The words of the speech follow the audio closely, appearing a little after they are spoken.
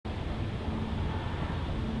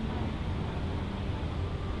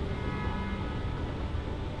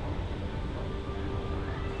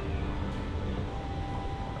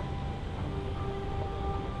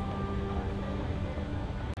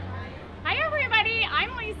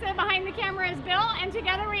Billisa, behind the camera is Bill, and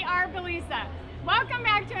together we are Billisa. Welcome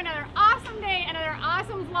back to another awesome day, another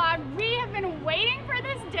awesome vlog. We have been waiting for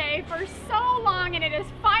this day for so long, and it is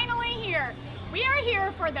finally here. We are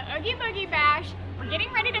here for the Oogie Boogie Bash. We're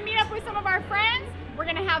getting ready to meet up with some of our friends. We're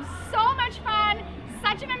gonna have so much fun,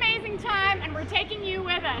 such an amazing time, and we're taking you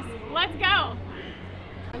with us. Let's go.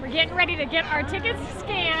 We're getting ready to get our tickets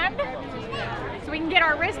scanned so we can get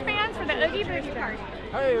our wristbands for the Oogie Boogie party.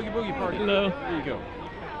 Hi, Oogie Boogie party. Hello. There you go.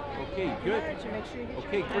 Okay, good.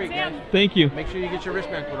 Okay, great, guys. Thank you. Make sure you get your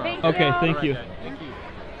wristband put on. Okay, thank you. Thank you.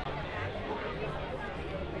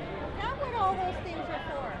 Not what all those things are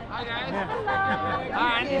for. Hi, guys. Hello.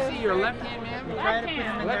 Hi, I need to see your left hand, ma'am. Left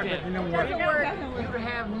hand. Left hand. You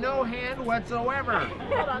have no hand whatsoever.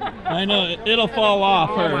 I know, it'll fall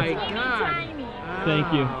off. Oh my Her. God. Tiny.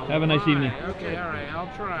 Thank you. Have a nice evening. Okay, all right.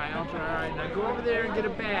 I'll try. All right, now go over there and get a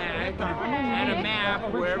bag and a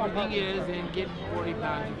map where everything is and get 40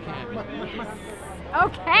 pounds of candy.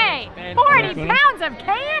 Okay, 40 pounds of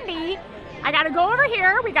candy. I gotta go over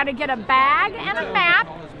here. We gotta get a bag and a map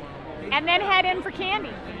and then head in for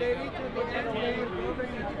candy.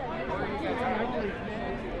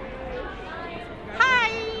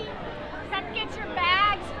 Hi. Come get your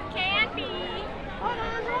bags for candy. Hold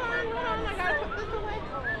on. I gotta put this away.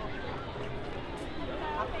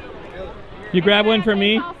 You grab one for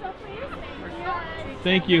me? Also, please.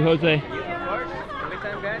 Thank you, Jose. Can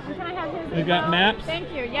I have his? We got maps?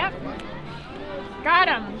 Thank you. Yep. Got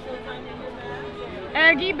him.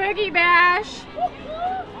 Oogie Boogie Bash.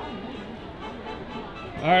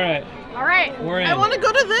 All right, All right. we're in. I want to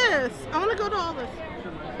go to this. I want to go to all this.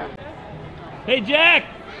 Hey, Jack!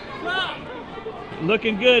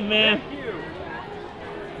 Looking good, man.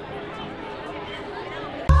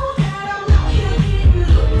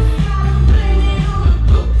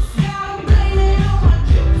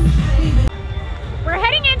 We're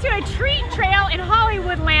heading into a treat trail in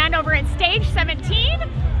Hollywoodland over at stage 17.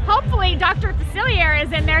 Hopefully Dr. Facilier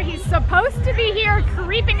is in there. He's supposed to be here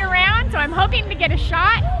creeping around, so I'm hoping to get a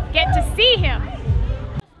shot, get to see him.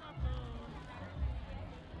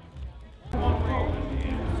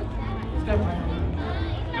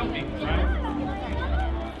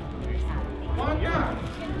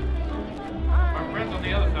 My friends on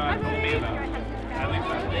the other side told me about it. At least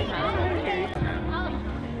I think.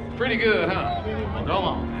 Pretty good, huh? Well, go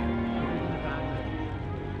on.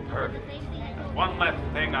 Perfect. That's one less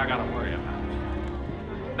thing I gotta worry about.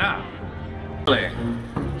 Now,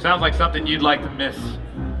 sounds like something you'd like to miss.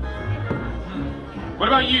 What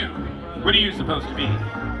about you? What are you supposed to be?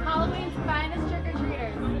 Halloween's finest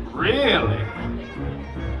trick-or-treaters. Really?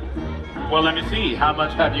 Well, let me see. How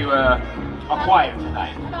much have you acquired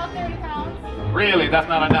tonight? About 30 pounds. Really? That's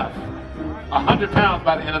not enough. 100 pounds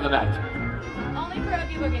by the end of the night. Only for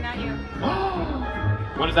Oogie Boogie, not you.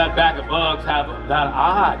 What does that bag of bugs have that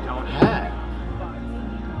I don't have?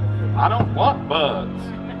 I don't want bugs.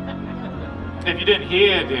 If you didn't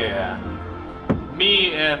hear, dear,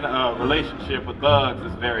 me in a relationship with bugs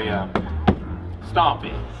is very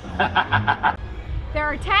stompy. There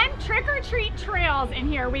are 10 trick-or-treat trails in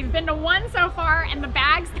here. We've been to one so far, and the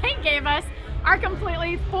bags they gave us are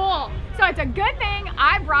completely full. So it's a good thing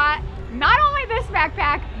I brought not only this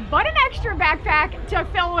backpack, but an extra backpack to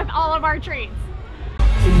fill with all of our treats.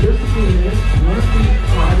 In just a few minutes, one of the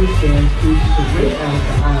private bands who's right out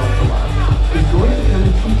the aisle for us is going to come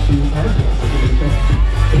and teach you how to dance with the band.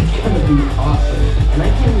 It's gonna be awesome, and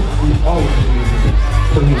I can't wait to see all of the music.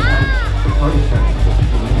 So hang on, the party's starting in just a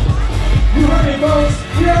few minutes. You heard it, folks.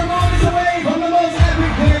 We are moments away from the most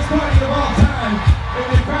epic dance party of all time. In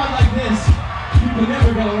a crowd like this, you can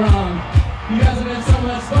never go wrong. You guys have had so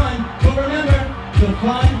much fun, but remember, the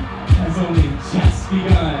fun has only just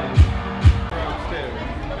begun.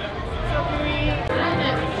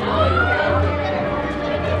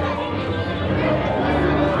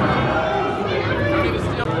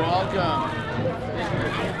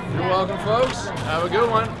 You're welcome, folks. Have a good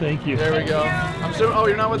one. Thank you. There we go. I'm so. Oh,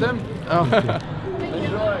 you're not with him? Oh.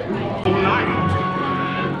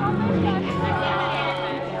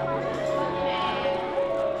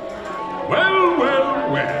 Well,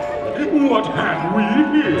 what have we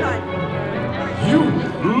here? You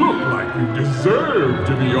look like you deserve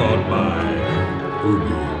to be on my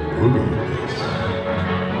Oogie Boogie list.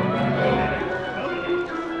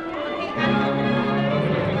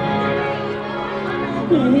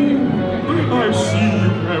 Ooh, I see you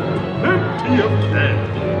have plenty of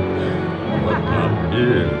candy, but not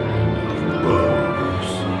nearly enough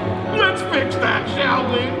bugs. Let's fix that, shall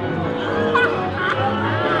we?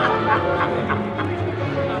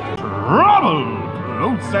 Trouble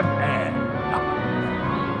close at hand.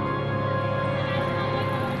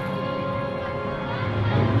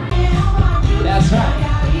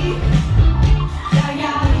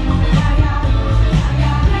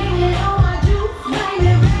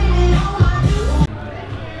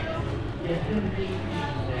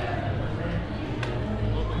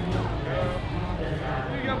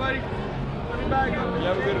 Here you go, buddy. Put it back up. You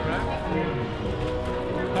have a good one,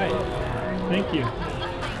 Hi. Thank you.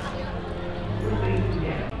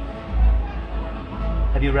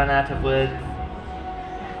 Have you run out of words?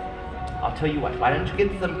 I'll tell you what, why don't you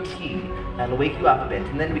get some tea? I'll wake you up a bit,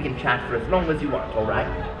 and then we can chat for as long as you want, all right?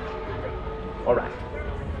 All right.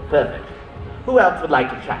 Perfect. Who else would like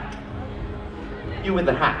to chat? You with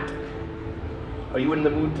the hat. Are you in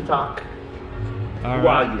the mood to talk? All Who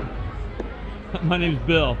right. are you? My name's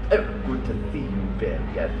Bill. Oh, good to see you, Bill.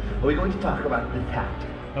 Yes. We're going to talk about this hat.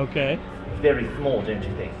 Okay. It's very small, don't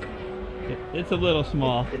you think? It's a little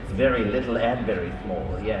small. It's very little and very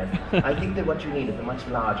small, yes. I think that what you need is a much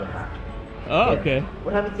larger hat. Oh, Yes. okay.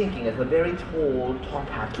 What I'm thinking is a very tall top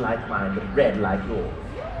hat like mine, but red like yours.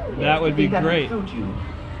 Yes. That would I be think great. That would suit you.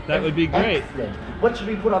 That would be great. Excellent. What should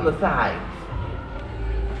we put on the sides?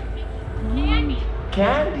 Candy.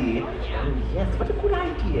 Candy? Oh, yes, what a good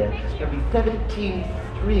idea. There'll be 17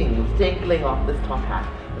 strings dangling off this top hat,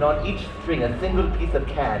 and on each string a single piece of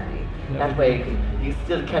candy. That way you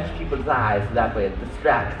still catch people's eyes, that way it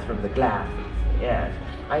distracts from the glasses. Yes,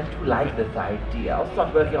 I do like this idea. I'll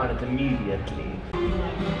start working on it immediately.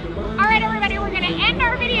 All right, everybody, we're going to end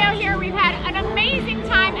our video here. We've had an amazing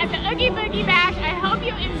time at the Oogie Boogie Bash. I hope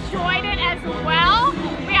you enjoyed it as well.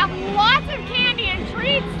 We have lots of candy and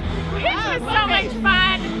treats, which was so much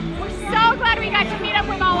fun. We're so glad we got to meet up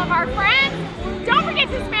with all of our friends. Don't forget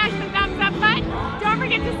to smash the thumbs up button. Don't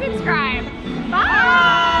forget to subscribe.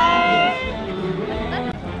 Bye!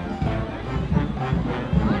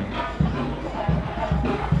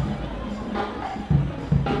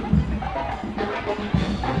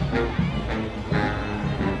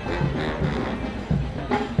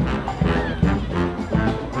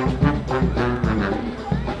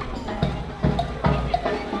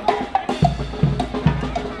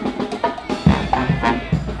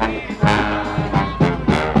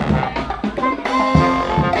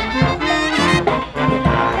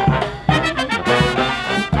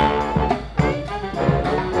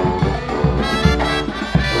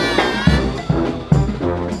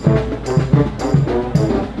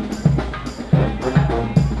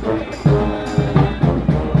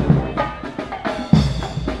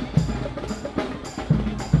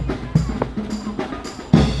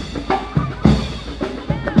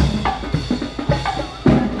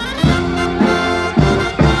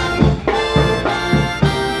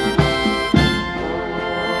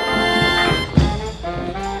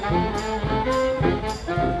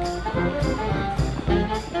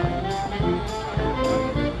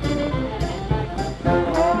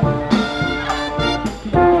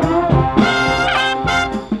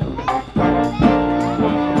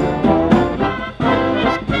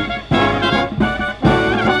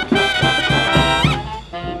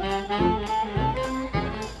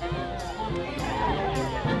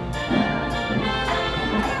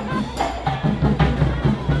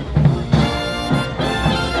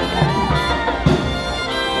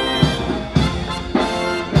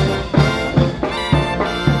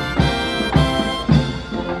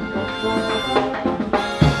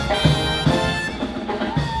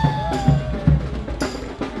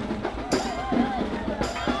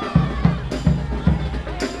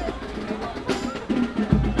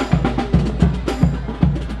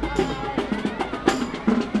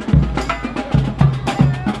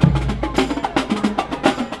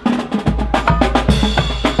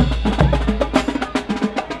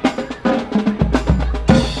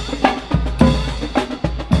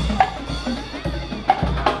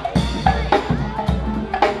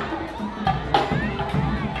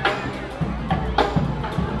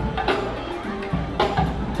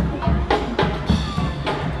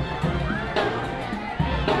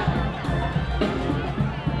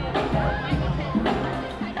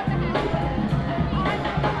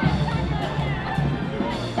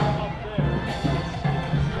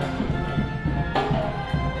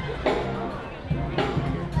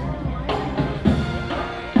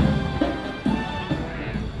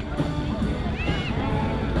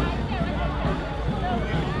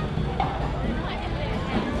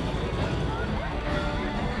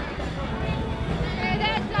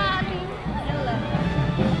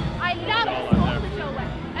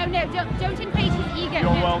 Don't invade his ego. You're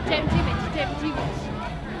welcome. Don't do it. Don't do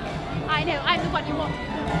it. I know. I'm the one you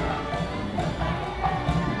want.